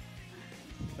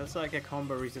 That's like a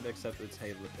combo reset, except it's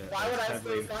heavily, Why would I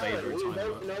heavily stay in silent? favor We time.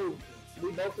 both know.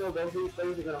 We both know both these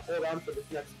players are gonna hold on for this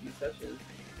next few sessions.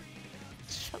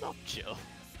 Shut up, Joe.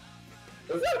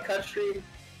 Was that a cut stream?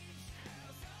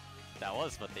 That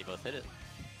was, but they both hit it.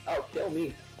 Oh, kill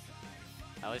me.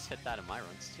 I always hit that in my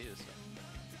runs too, so.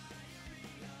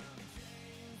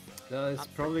 That is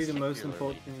Not probably the most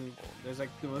particularly. important. There's like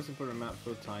the most important map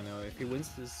for Tyno. If he wins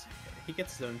this, he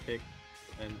gets his own pick,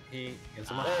 and he gets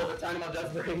a map. Oh, the Tynamo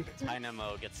does bring.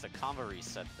 Dynamo gets the combo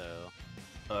reset though.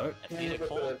 Oh, If he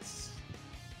holds,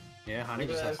 yeah, Hanik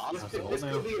just has This to could hold this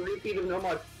now. could be a repeat of No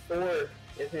Mod 4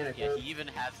 if Panic yeah, holds. he even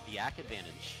has the ACK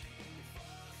advantage.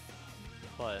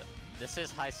 But this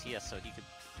is high CS, so he could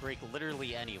break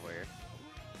literally anywhere.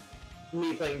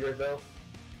 Me playing Griffo.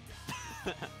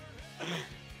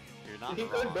 You're not He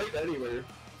could wrong. break anywhere.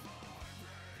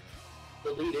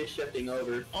 The lead is shifting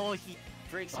over. Oh, he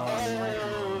breaks.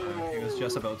 Oh, he was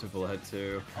just about to pull ahead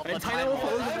too. Oh, And but Tyno Tyno-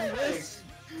 holds Tyno- it this.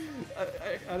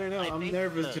 I don't know. I I'm think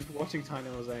nervous the- just watching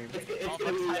Tyno's aim. It's Oh,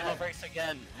 gonna but be Tynamo breaks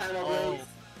again. Tynamo Oh, breaks.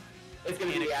 It's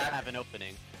gonna be Hanik the could act. have an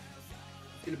opening.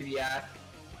 It's gonna be the act.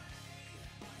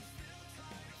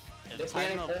 If If Hanik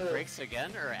Tynamo holds- breaks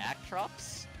again or ACK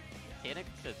drops, Hanik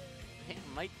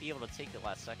might be able to take it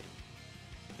last second.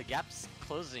 The gap's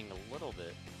closing a little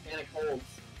bit. Panic holds.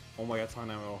 Oh my god,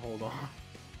 Tyno, hold on.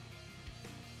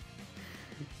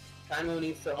 Tynamo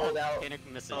needs to hold out. Hanik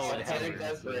misses. Oh, And it's Panic over.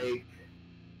 does break.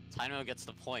 Tynamo gets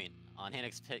the point on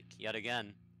Hanik's pick yet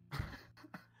again.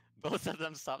 Both of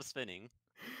them stop spinning.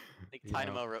 I think Yeah.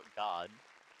 Tynamo wrote God.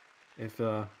 If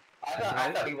I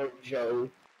thought he wrote Joe.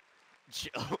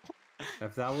 Joe.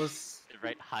 if that was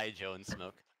Right, hi Joe and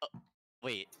Smoke. Oh,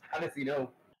 wait, How does he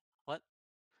know? what?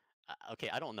 Okay,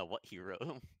 I don't know what he wrote.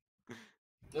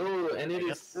 Ooh, and it I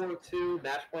is guess- 4-2,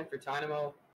 match point for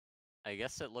Tynamo. I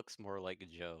guess it looks more like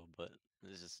Joe, but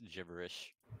it's just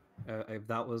gibberish. if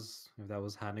that was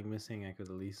Hanik missing, I could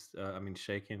at least I mean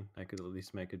shaken. I could at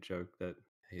least make a joke that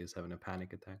He is having a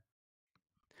panic attack.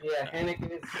 Yeah, Hanik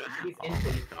is he's Oh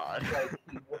insane. god.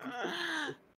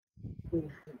 Like,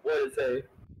 what did it say?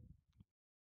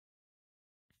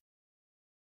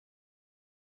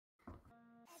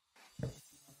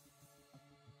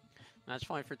 Match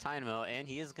point for Tynamo, and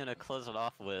he is gonna close it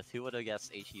off with who would have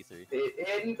guessed HE3?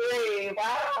 In 3,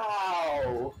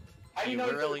 wow! How do He you know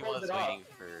he's gonna really close was it off? waiting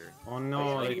for Oh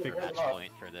no, Wait, they wait, picked. match off.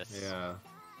 point for this. Yeah.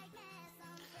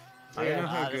 So I don't yeah, know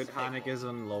how this good pick Hanik will- is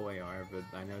on low AR, but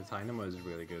I know Tynamo is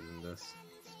really good in this.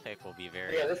 This pick will be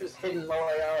very. Yeah, this is hidden low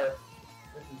AR.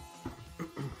 This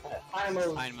is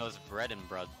Tynamo's Dynamo's bread and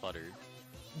butter.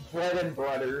 bread and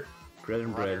butter. Bread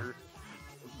and bread.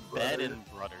 Bed and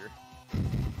butter.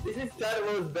 This is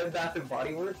Tynamo's Bed Bath and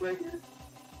Body Works right here.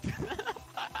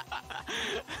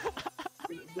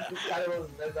 This is Tynamo's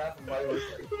Bed Bath and Body Works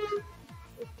right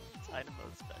here.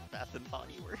 Dynamo's Bed Bath and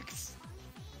Body Works.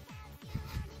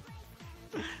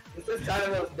 This is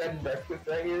Tynamo's Bed and Breakfast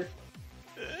right here.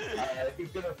 He's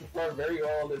gonna perform very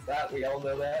well on this app, we all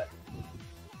know that.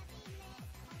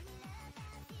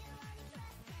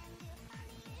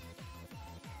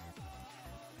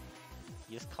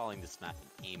 He is calling this map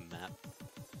an aim map.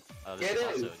 Oh, It this is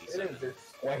is, also it OD7. is, it's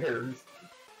squares.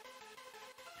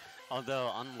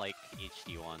 Although, unlike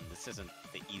HD1, this isn't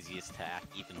the easiest to hack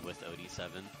even with OD7.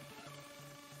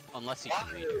 Unless you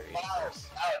can read your aim first.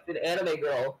 Wow, it's an anime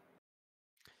girl.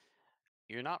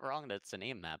 You're not wrong that it's an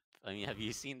aim map. I mean, have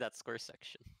you seen that score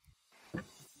section?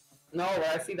 No,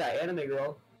 I see that anime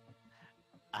girl.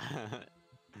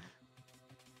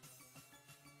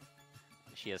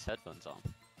 She has headphones on.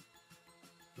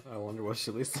 I wonder what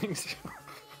she listening to.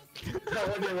 I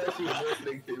wonder what she's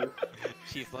listening to.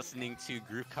 She's listening to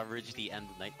group coverage, the End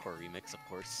Nightcore remix, of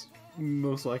course.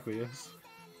 Most likely, yes.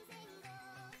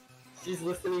 She's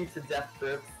listening to Death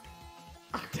Grips.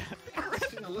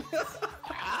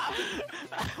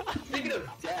 Speaking of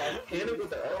death, Hannah was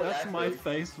her own That's my actor.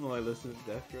 face when I listen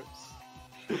to Death Grips.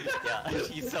 Yeah,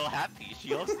 she's so happy.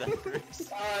 She loves that grips.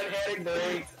 Oh, Hannah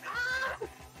breaks.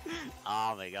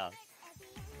 Oh my god.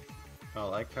 I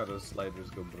like how those sliders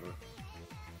go brr.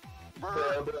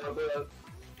 Bro, bro, bro.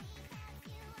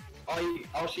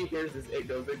 All she hears is it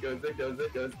goes, it goes, it goes,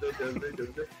 it goes, it goes, it goes.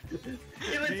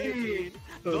 Give it to me!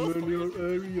 Those I'm in your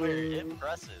players were area.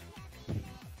 impressive.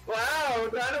 Wow,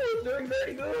 Dynamo's doing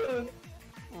very good!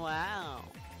 Wow.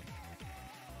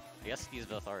 I guess these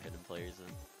both are hidden players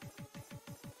then.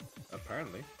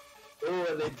 Apparently. Oh,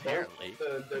 and they Apparently.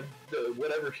 the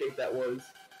whatever shape that was.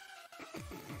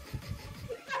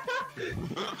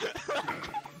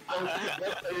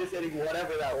 That player is hitting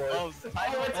whatever that was. Oh, Oh,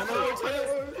 Tynamo- it's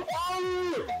Oh, no,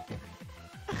 oh!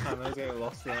 Tynamo's getting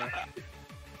lost there.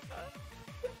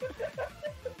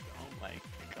 Oh my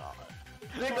god.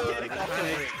 Nico, Getting off the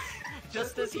brakes.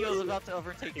 Just as he was about to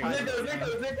overtake Nico,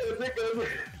 Tynamo. Nico.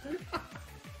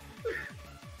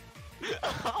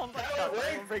 Oh my god,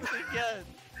 Tynamo breaks again.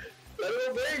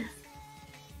 Tynamo's breaks!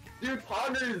 Dude,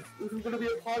 Poggers! This is gonna be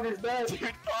a Poggers match!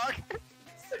 Dude, Pog.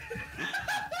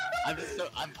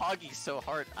 I'm pogging so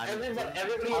hard. Everybody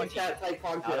in pogging chat type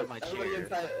Pog out of champ. my chair.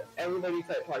 Everybody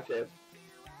type Pog champ.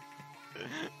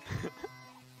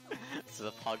 This is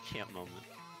a PogChamp moment.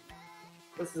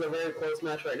 This is a very close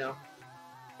match right now.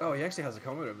 Oh, he actually has a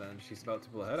commodore then. She's about to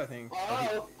pull ahead, I think.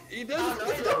 Oh! He No,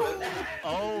 he doesn't.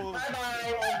 Oh,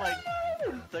 Bye-bye! oh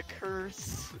my, the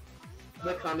curse.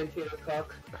 The commentator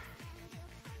cock.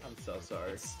 I'm so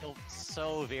sorry. It's still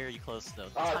so very close though.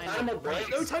 Oh, Tynamo breaks.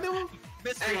 No, Tynamo!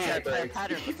 Mystery Ah, chat breaks.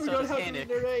 pattern, He but so forgot does how to Hanik.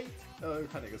 narrate! Oh,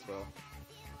 Hanik as well.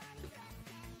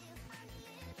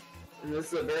 And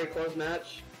this is a very close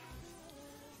match.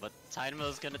 But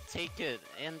Tynamo's gonna take it,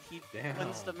 and he Damn.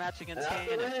 wins the match And against that's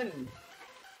the Hanik. win!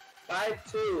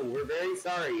 5-2. We're very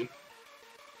sorry.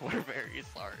 We're very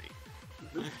sorry.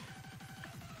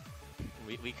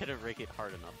 we could have rigged it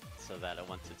hard enough so that it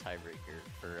went to tiebreaker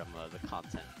for the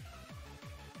content.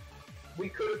 We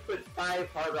could have put 5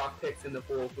 Hard Rock picks in the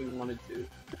pool if we wanted to.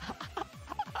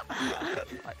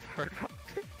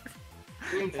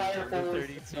 The entire Number pool is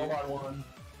 32. no mod 1.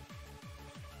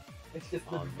 It's just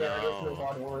the Oh, various no. no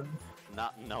mod 1.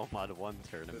 Not no mod 1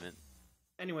 tournament.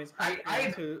 Anyways, I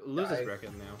I to lose this died.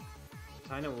 bracket now.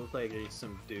 Tyna will play against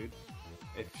some dude.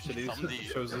 If she Some dude.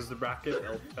 shows us the bracket,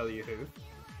 I'll tell you who.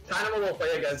 Tynamo will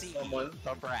play against See someone.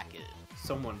 the bracket.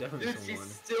 Someone, definitely Dude, someone.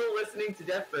 she's still listening to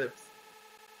Death Grips.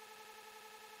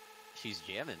 She's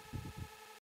jamming.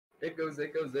 It goes,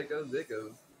 it goes, it goes, it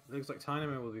goes. Looks like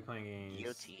Tynamo will be playing against...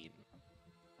 Guillotine.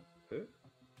 Who?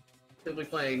 He'll be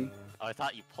playing. Oh, I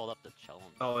thought you pulled up the challenge.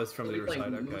 Oh, it's from He'll the be other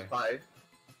playing side, okay. Moose Pie.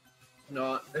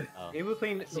 No. Oh. He will be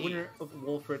playing the See. winner of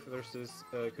Wolfred versus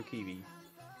Kokibi.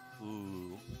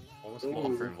 Ooh. Almost Ooh.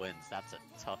 Walford wins. That's a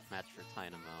tough match for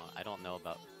Tynamo. I don't know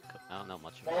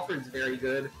much about Walford's very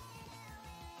good.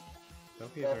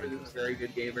 That'll be a very Walford is a interesting. very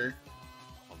good gamer.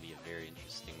 It'll be a very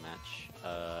interesting match.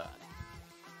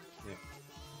 Yeah.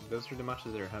 Those are the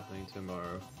matches that are happening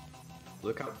tomorrow.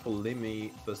 Look out for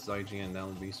Limmy versus IGN, that'll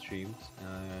be streamed.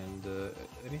 And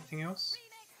anything else?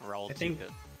 Raul I think-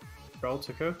 Tuca. Raul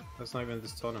Tuco? That's not even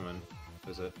this tournament,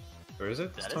 is it? Or is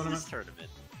it this That is tournament? this tournament.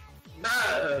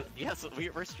 Nah! Yes,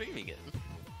 we're streaming it.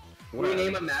 Can we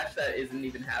name a match that isn't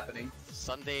even happening?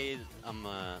 Sunday,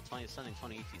 Sunday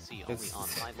 20 ETC, only It's- on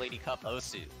Blind Lady Cup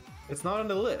Osu. It's not on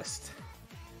the list.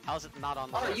 How's it not on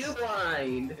the Oh, list? you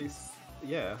blind!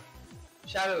 Yeah.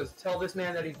 Shadows, tell this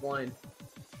man that he's blind.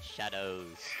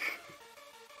 Shadows.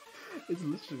 It's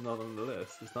literally not on the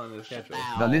list. It's not in the schedule.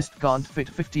 Ow. The list can't fit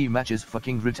 50 matches,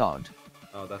 fucking retard.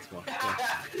 Oh, that's one. Yeah.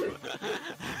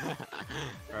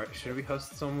 Alright, should we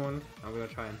host someone? I'm gonna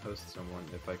try and host someone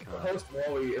if I can. Host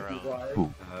Wally if he's Bro. blind.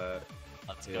 Who?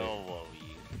 Let's Yeah. go,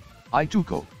 Wowie.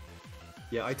 I2ko.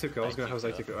 Yeah, I took it. I was gonna host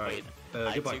I took it. Alright.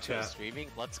 Wait, Goodbye, I2Ko chat.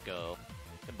 streaming? Let's go.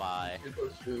 Goodbye. You're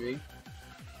close streaming.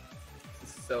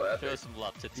 This is so Show epic. some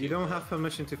love to Tuco. You don't have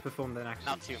permission to perform that action.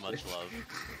 Not too much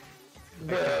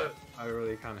love. I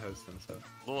really can't host them, so.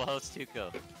 We'll host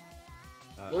Tuco.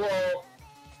 Whoa!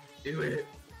 Do it.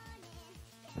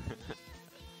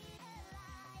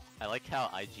 I like how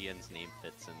IGN's name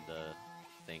fits in the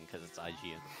thing, because it's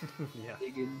IGN. Yeah.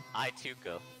 Diggin'.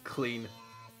 I2Ko. Clean.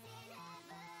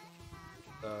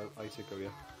 I took it, yeah.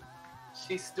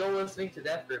 She's still listening to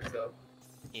Death Grip, so.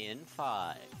 In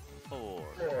 5, 4,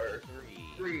 4,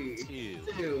 3, 3, 2,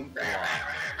 2.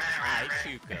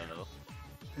 I2Ko.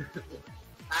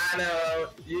 I know,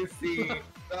 you see,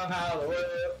 somehow the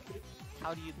world.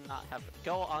 How do you not have it?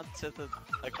 Go onto the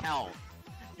account.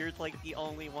 You're like the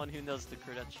only one who knows the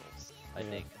credentials, I Yeah.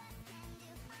 think.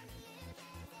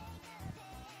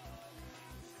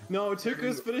 No,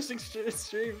 Tuco's finishing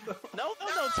stream though. No,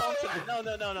 tell him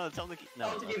to tell him to keep,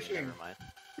 Tell him to keep okay, streaming. never mind.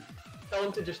 Tell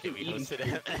him to just do We eating hosted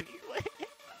stream. it anyway.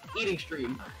 Eating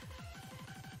stream.